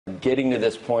getting to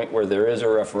this point where there is a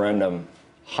referendum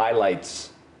highlights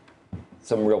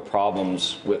some real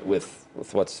problems with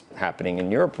what's happening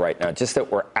in Europe right now, just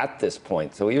that we're at this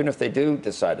point. So even if they do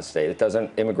decide to stay,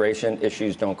 immigration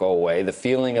issues don't go away. The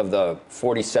feeling of the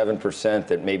 47%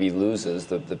 that maybe loses,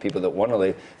 the people that want to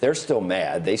leave, they're still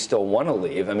mad. They still want to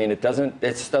leave. I mean, it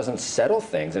just doesn't settle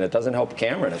things, and it doesn't help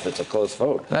Cameron if it's a close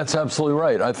vote. That's absolutely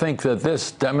right. I think that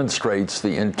this demonstrates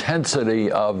the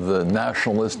intensity of the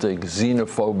nationalistic,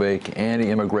 xenophobic,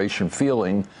 anti-immigration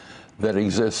feeling that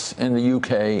exists in the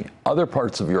UK, other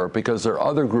parts of Europe, because there are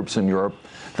other groups in Europe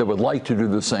that would like to do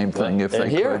the same thing if they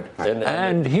could.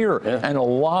 And here. Yeah. And a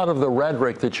lot of the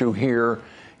rhetoric that you hear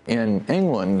in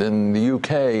England and the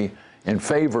UK in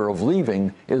favor of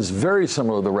leaving is very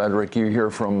similar to the rhetoric you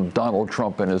hear from Donald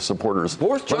Trump and his supporters.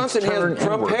 Boris Johnson has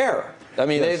Trump hair. I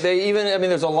mean, yes. I mean,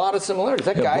 there's a lot of similarities.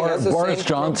 That guy has the Boris same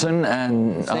Johnson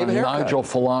and Nigel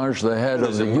Farage, the head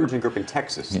of the emerging group in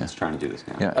Texas that's trying to do this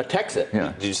now. Yeah. A Texas?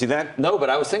 Yeah. Did you see that? No, but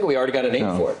I was thinking we already got a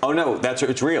name for it. Oh no,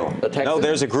 it's real. No,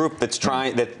 there's a group that's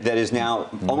trying that is now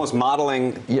almost modeled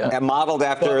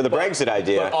after the Brexit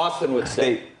idea. But Austin would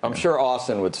stay. I'm sure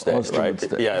Austin would stay,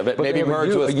 right? Yeah, but maybe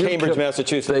merge with Cambridge,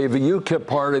 Massachusetts. They have a UKIP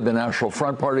party, the National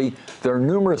Front Party. There are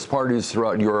numerous parties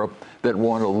throughout Europe that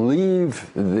want to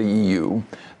leave the EU,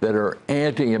 that are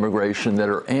anti-immigration, that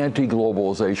are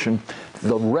anti-globalization.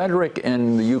 The rhetoric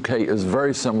in the UK is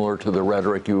very similar to the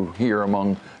rhetoric you hear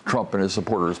among Trump and his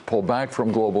supporters. Pull back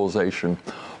from globalization,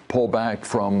 pull back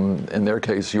from, in their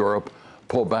case, Europe,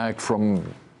 pull back from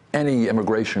any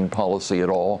immigration policy at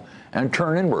all, and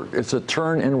turn inward. It's a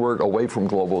turn inward away from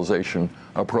globalization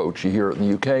approach. You hear it in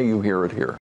the UK, you hear it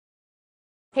here.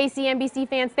 Hey CNBC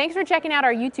fans, thanks for checking out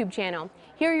our YouTube channel.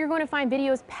 Here you're going to find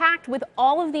videos packed with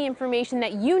all of the information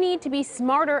that you need to be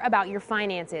smarter about your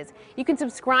finances. You can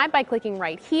subscribe by clicking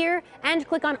right here and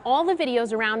click on all the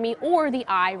videos around me or the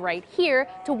I right here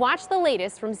to watch the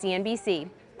latest from CNBC.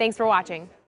 Thanks for watching.